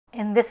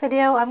In this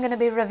video, I'm going to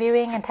be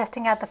reviewing and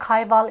testing out the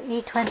Kyvol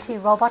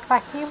E20 robot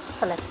vacuum,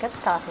 so let's get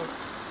started.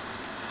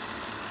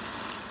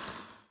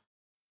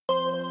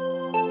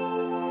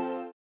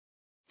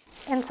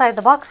 Inside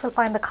the box, you'll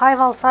find the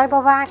Kyvol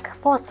Cybovac,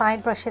 4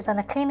 side brushes and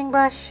a cleaning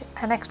brush,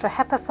 an extra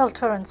HEPA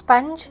filter and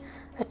sponge,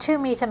 a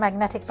 2-meter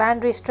magnetic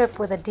boundary strip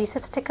with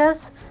adhesive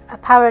stickers, a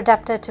power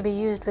adapter to be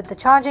used with the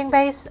charging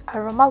base,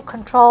 a remote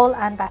control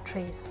and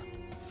batteries.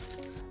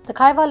 The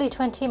Kyvol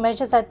E20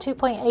 measures at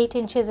 2.8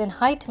 inches in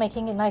height,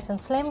 making it nice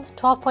and slim,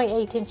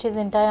 12.8 inches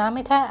in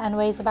diameter and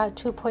weighs about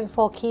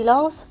 2.4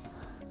 kilos.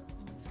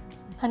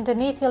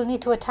 Underneath, you'll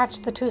need to attach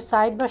the 2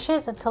 side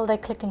brushes until they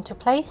click into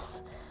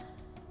place.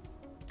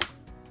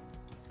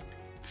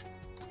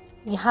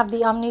 You have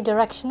the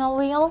omnidirectional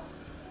wheel,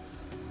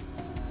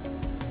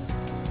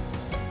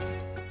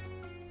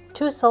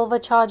 2 silver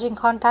charging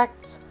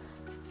contacts,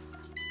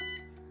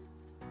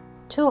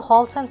 2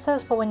 hall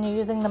sensors for when you're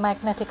using the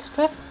magnetic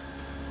strip,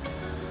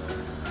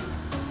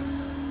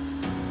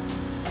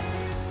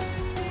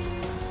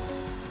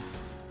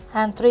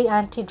 and 3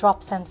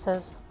 anti-drop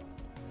sensors.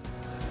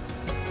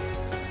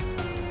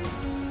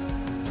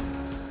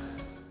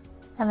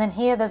 And then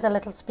here there's a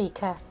little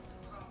speaker.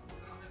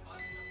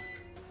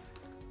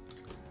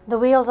 The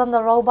wheels on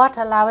the robot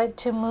allow it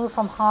to move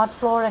from hard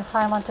floor and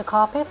climb onto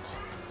carpet.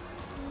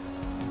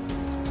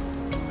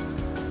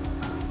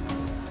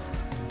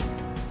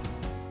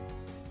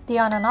 The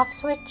on and off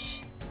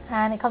switch,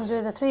 and it comes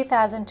with a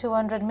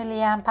 3200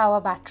 milliamp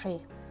hour battery.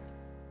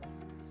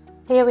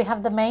 Here we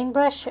have the main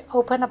brush.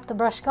 Open up the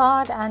brush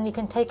guard and you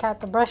can take out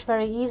the brush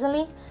very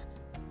easily.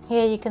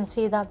 Here you can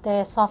see that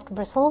they're soft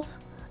bristles.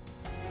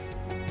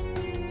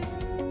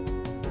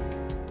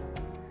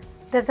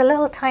 There's a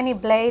little tiny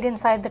blade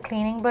inside the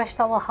cleaning brush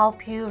that will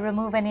help you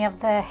remove any of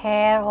the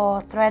hair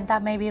or thread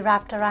that may be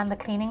wrapped around the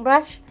cleaning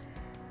brush.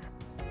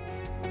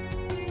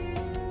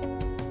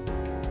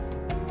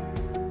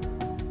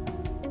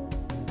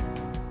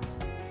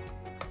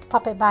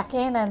 Pop it back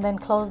in and then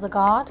close the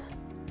guard.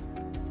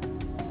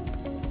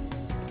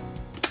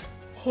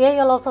 Here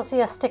you'll also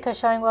see a sticker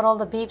showing what all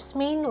the beeps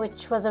mean,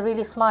 which was a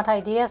really smart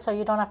idea, so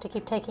you don't have to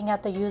keep taking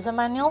out the user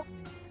manual.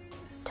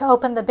 To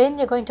open the bin,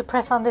 you're going to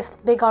press on this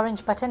big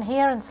orange button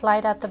here and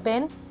slide out the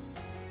bin.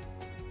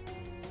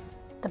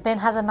 The bin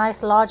has a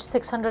nice large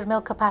 600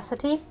 ml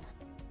capacity.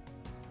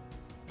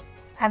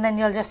 And then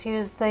you'll just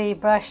use the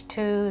brush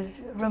to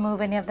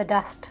remove any of the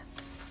dust.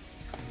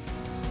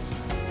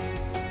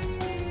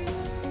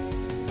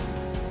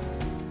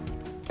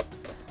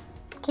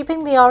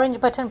 Keeping the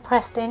orange button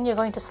pressed in, you're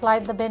going to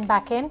slide the bin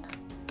back in.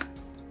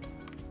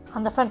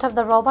 On the front of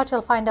the robot,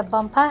 you'll find a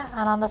bumper,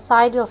 and on the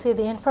side you'll see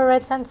the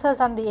infrared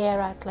sensors and the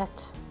air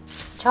outlet.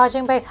 The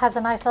charging base has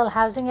a nice little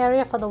housing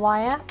area for the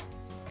wire.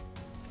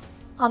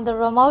 On the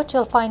remote,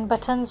 you'll find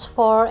buttons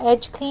for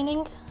edge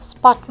cleaning,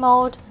 spot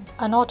mode,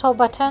 an auto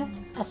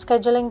button, a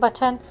scheduling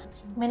button,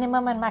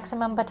 minimum and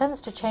maximum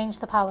buttons to change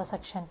the power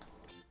section.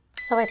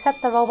 So I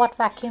set the robot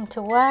vacuum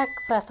to work,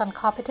 first on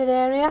carpeted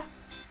area.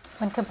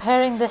 When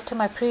comparing this to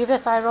my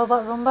previous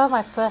iRobot Roomba,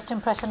 my first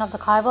impression of the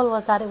Kyvol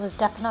was that it was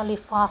definitely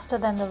faster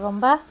than the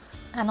Roomba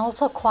and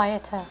also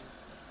quieter.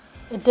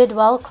 It did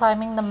well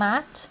climbing the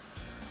mat.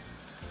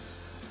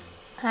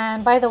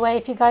 And by the way,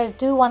 if you guys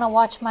do want to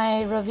watch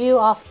my review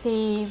of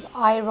the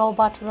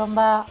iRobot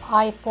Roomba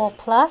i4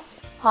 Plus,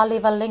 I'll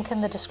leave a link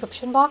in the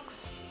description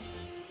box.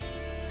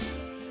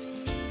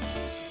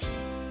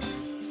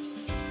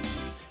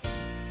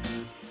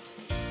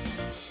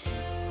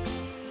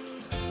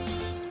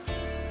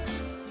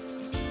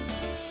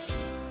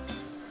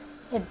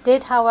 It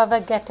did, however,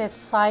 get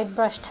its side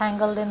brush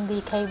tangled in the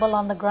cable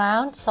on the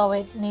ground, so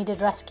it needed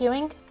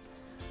rescuing.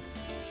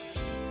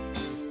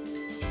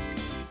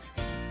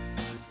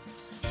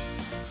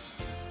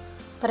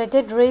 But it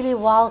did really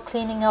well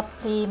cleaning up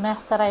the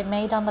mess that I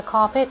made on the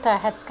carpet. I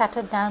had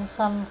scattered down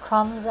some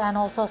crumbs and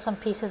also some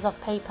pieces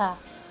of paper.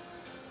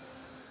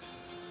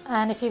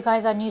 And if you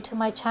guys are new to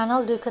my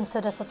channel, do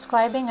consider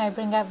subscribing. I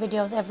bring out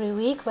videos every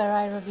week where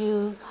I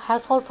review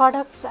household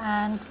products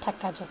and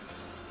tech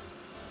gadgets.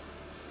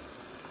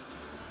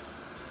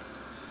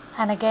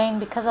 And again,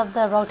 because of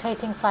the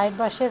rotating side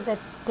brushes, it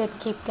did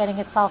keep getting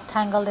itself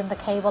tangled in the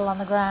cable on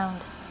the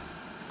ground.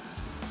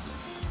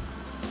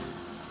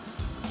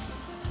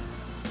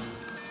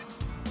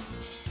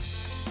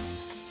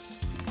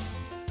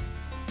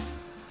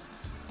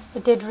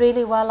 It did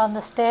really well on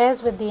the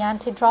stairs with the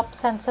anti-drop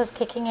sensors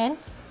kicking in.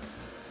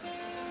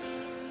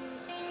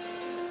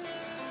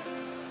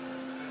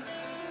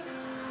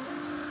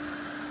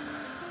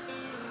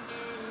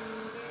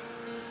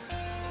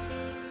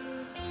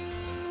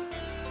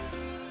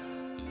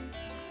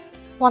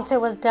 Once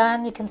it was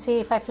done, you can see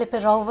if I flip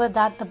it over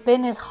that the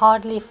bin is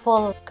hardly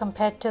full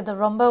compared to the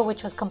Roomba,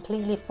 which was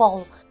completely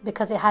full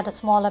because it had a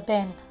smaller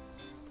bin.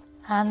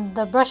 And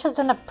the brush has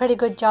done a pretty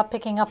good job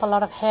picking up a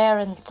lot of hair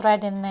and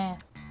thread in there.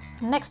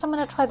 Next I'm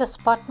going to try the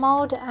spot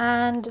mode,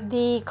 and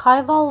the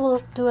Kyvol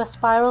will do a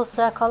spiral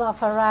circle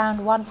of around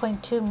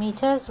 1.2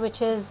 meters,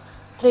 which is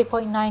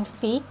 3.9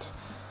 feet,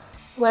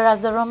 whereas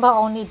the Roomba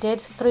only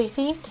did 3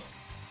 feet.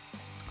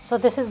 So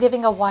this is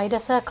giving a wider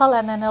circle,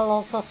 and then it'll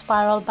also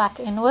spiral back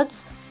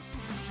inwards.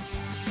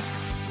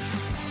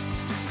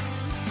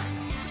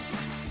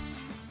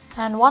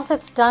 And once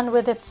it's done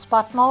with its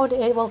spot mode,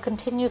 it will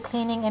continue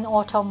cleaning in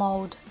auto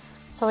mode,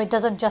 so it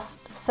doesn't just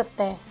sit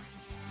there.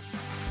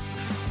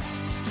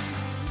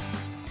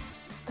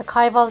 The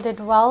Kyvol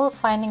did well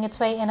finding its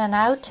way in and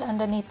out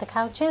underneath the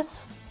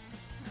couches.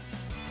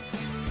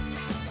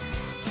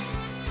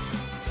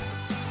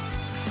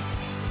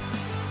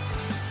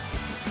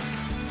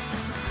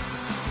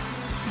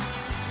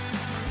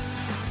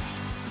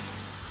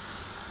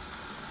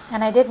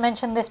 And I did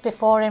mention this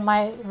before in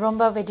my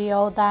Roomba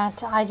video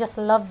that I just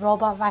love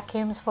robot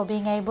vacuums for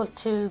being able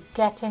to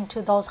get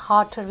into those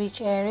hard to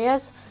reach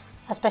areas,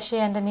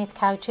 especially underneath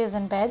couches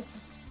and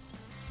beds.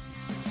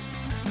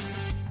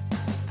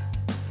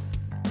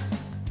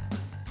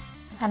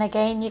 And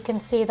again, you can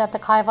see that the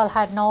Kyvol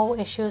had no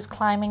issues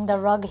climbing the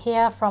rug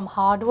here from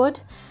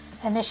hardwood.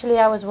 Initially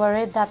I was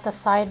worried that the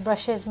side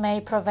brushes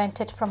may prevent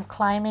it from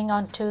climbing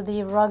onto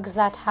the rugs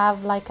that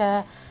have like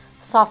a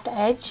soft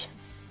edge,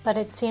 but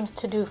it seems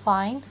to do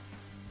fine.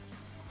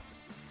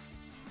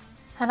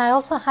 And I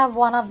also have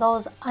one of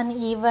those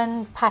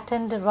uneven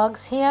patterned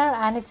rugs here,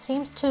 and it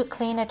seems to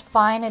clean it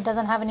fine. It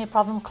doesn't have any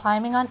problem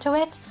climbing onto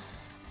it,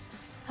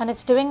 and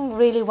it's doing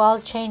really well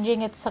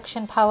changing its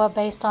suction power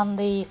based on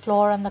the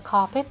floor and the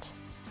carpet.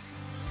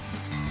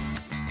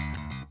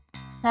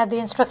 Now the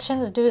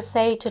instructions do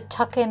say to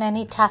tuck in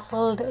any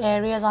tasseled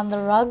areas on the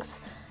rugs.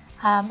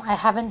 I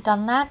haven't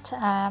done that,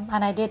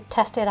 and I did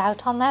test it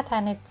out on that,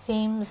 and it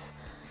seems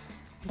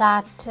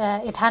that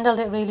it handled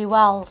it really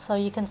well. So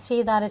you can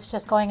see that it's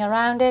just going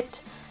around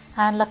it,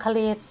 and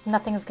luckily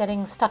nothing's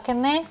getting stuck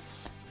in there,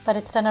 but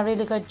it's done a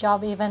really good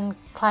job even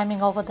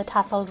climbing over the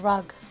tasseled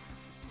rug.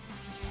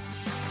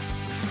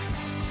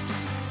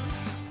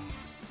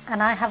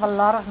 And I have a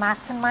lot of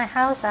mats in my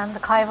house, and the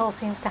Kyvol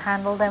seems to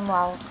handle them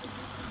well.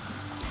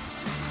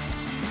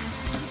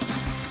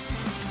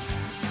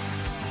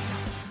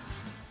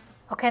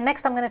 Okay,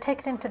 next I'm going to take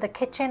it into the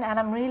kitchen, and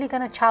I'm really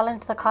going to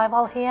challenge the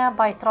Kyvol here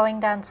by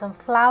throwing down some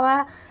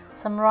flour,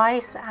 some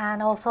rice,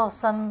 and also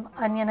some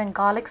onion and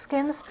garlic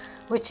skins,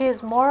 which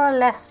is more or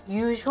less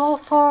usual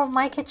for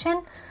my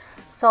kitchen.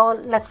 So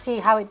let's see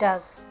how it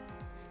does.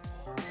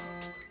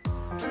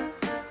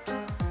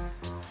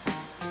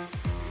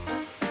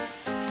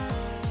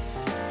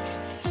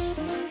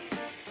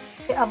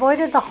 I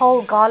avoided the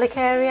whole garlic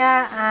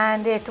area,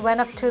 and it went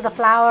up to the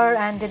flour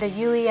and did a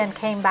U-E and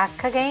came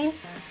back again.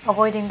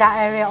 Avoiding that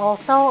area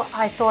also.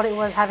 I thought it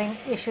was having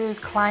issues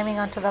climbing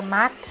onto the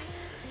mat,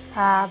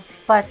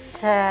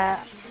 but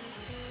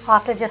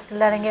after just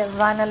letting it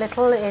run a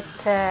little, it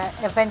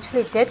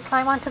eventually did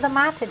climb onto the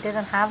mat. It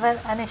didn't have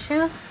an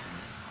issue.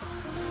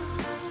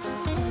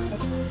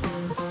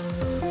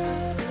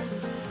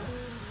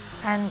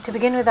 And to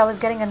begin with, I was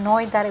getting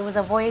annoyed that it was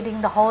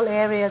avoiding the whole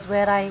areas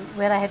where I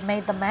had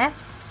made the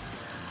mess.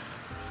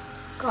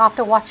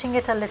 After watching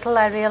it a little,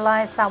 I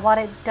realized that what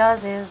it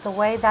does is, the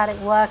way that it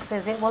works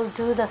is, it will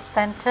do the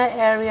center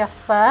area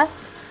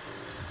first,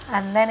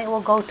 and then it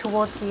will go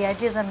towards the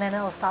edges, and then it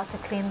will start to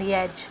clean the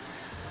edge.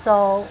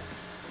 So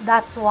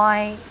that's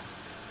why,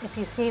 if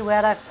you see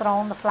where I've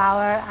thrown the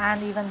flour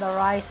and even the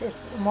rice,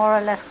 it's more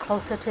or less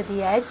closer to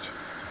the edge.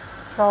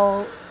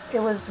 So it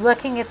was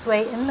working its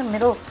way in the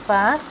middle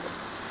first,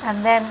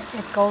 and then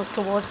it goes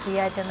towards the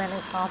edge, and then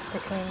it starts to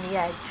clean the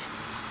edge.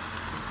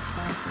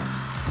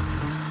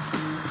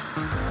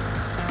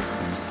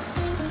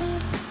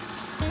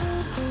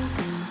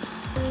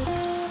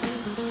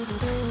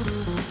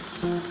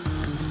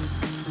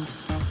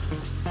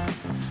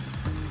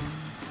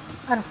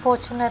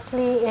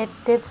 Unfortunately, it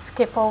did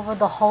skip over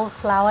the whole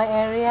flour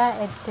area.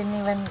 It didn't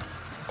even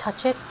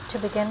touch it to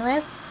begin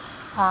with.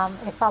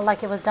 It felt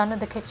like it was done with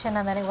the kitchen,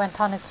 and then it went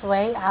on its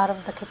way out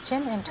of the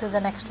kitchen into the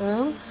next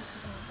room.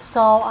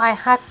 So I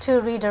had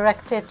to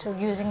redirect it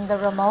using the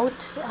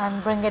remote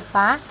and bring it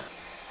back,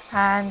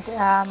 and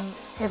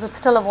it would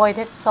still avoid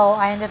it. So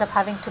I ended up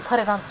having to put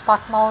it on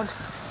spot mode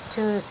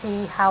to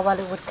see how well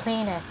it would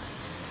clean it.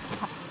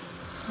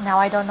 Now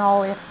I don't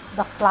know if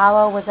the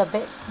flour was a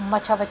bit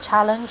much of a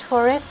challenge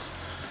for it,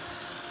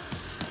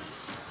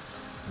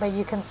 but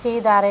you can see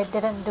that it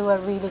didn't do a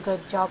really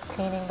good job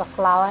cleaning the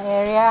flour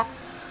area,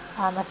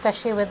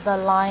 especially with the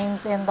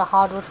lines in the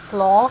hardwood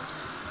floor.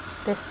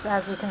 This,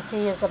 as you can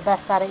see, is the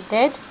best that it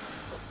did.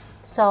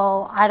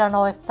 So I don't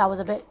know if that was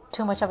a bit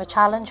too much of a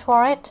challenge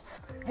for it.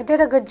 It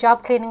did a good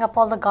job cleaning up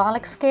all the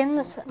garlic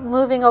skins.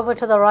 Moving over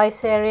to the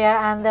rice area,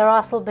 and there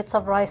are still bits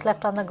of rice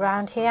left on the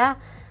ground here.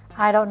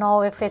 I don't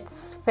know if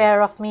it's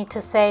fair of me to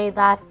say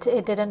that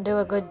it didn't do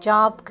a good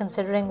job,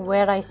 considering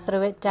where I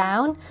threw it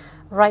down,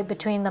 right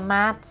between the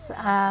mats,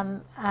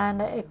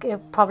 and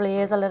it probably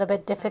is a little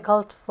bit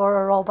difficult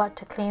for a robot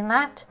to clean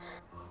that.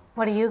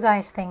 What do you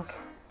guys think?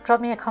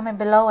 Drop me a comment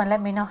below and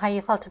let me know how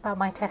you felt about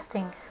my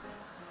testing.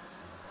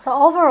 So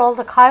overall,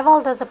 the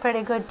Kyvol does a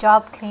pretty good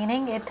job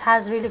cleaning. It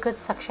has really good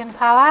suction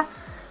power.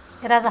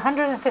 It has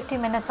 150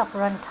 minutes of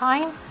run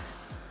time.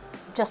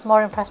 Just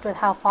more impressed with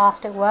how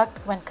fast it worked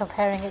when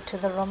comparing it to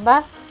the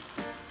Roomba.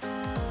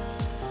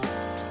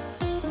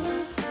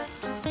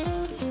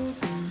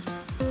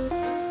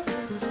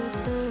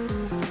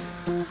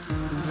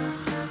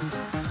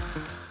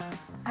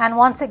 and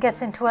once it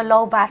gets into a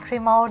low battery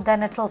mode,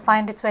 then it'll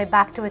find its way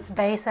back to its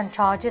base and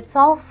charge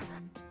itself.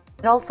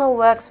 It also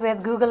works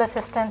with Google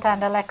Assistant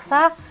and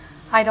Alexa.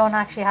 I don't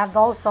actually have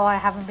those, so I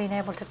haven't been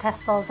able to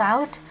test those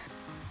out.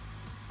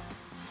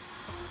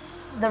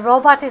 The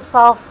robot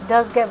itself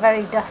does get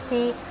very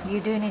dusty. You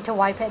do need to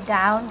wipe it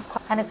down,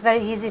 and it's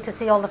very easy to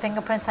see all the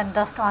fingerprints and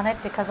dust on it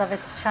because of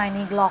its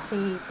shiny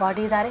glossy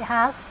body that it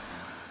has.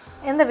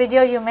 In the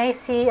video you may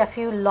see a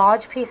few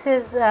large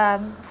pieces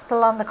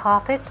still on the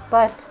carpet,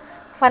 but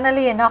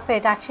funnily enough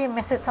it actually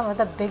misses some of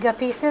the bigger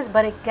pieces,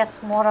 but it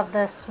gets more of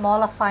the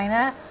smaller,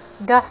 finer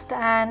dust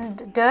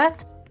and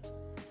dirt.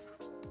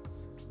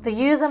 The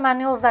user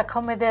manuals that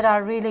come with it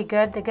are really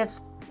good. They give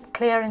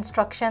clear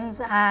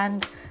instructions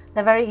and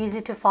they're very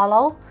easy to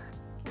follow.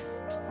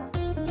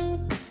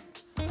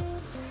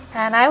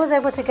 And I was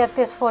able to get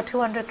this for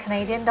 200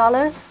 Canadian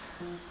dollars,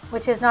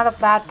 which is not a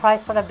bad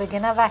price for a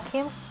beginner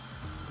vacuum.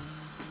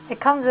 It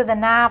comes with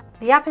an app.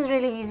 The app is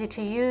really easy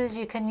to use.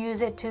 You can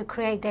use it to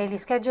create daily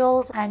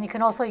schedules, and you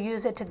can also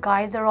use it to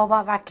guide the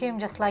robot vacuum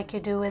just like you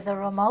do with the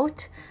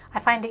remote. I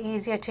find it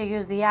easier to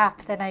use the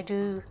app than I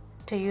do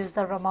to use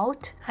the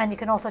remote. And you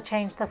can also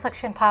change the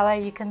suction power.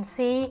 You can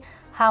see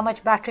how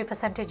much battery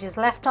percentage is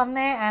left on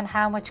there and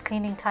how much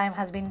cleaning time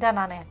has been done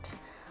on it.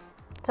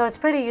 So it's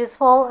pretty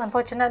useful.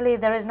 Unfortunately,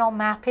 there is no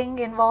mapping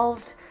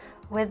involved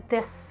with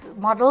this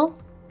model.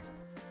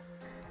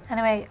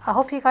 Anyway, I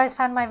hope you guys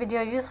found my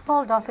video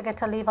useful. Don't forget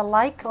to leave a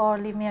like or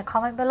leave me a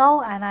comment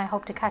below, and I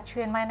hope to catch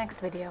you in my next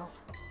video.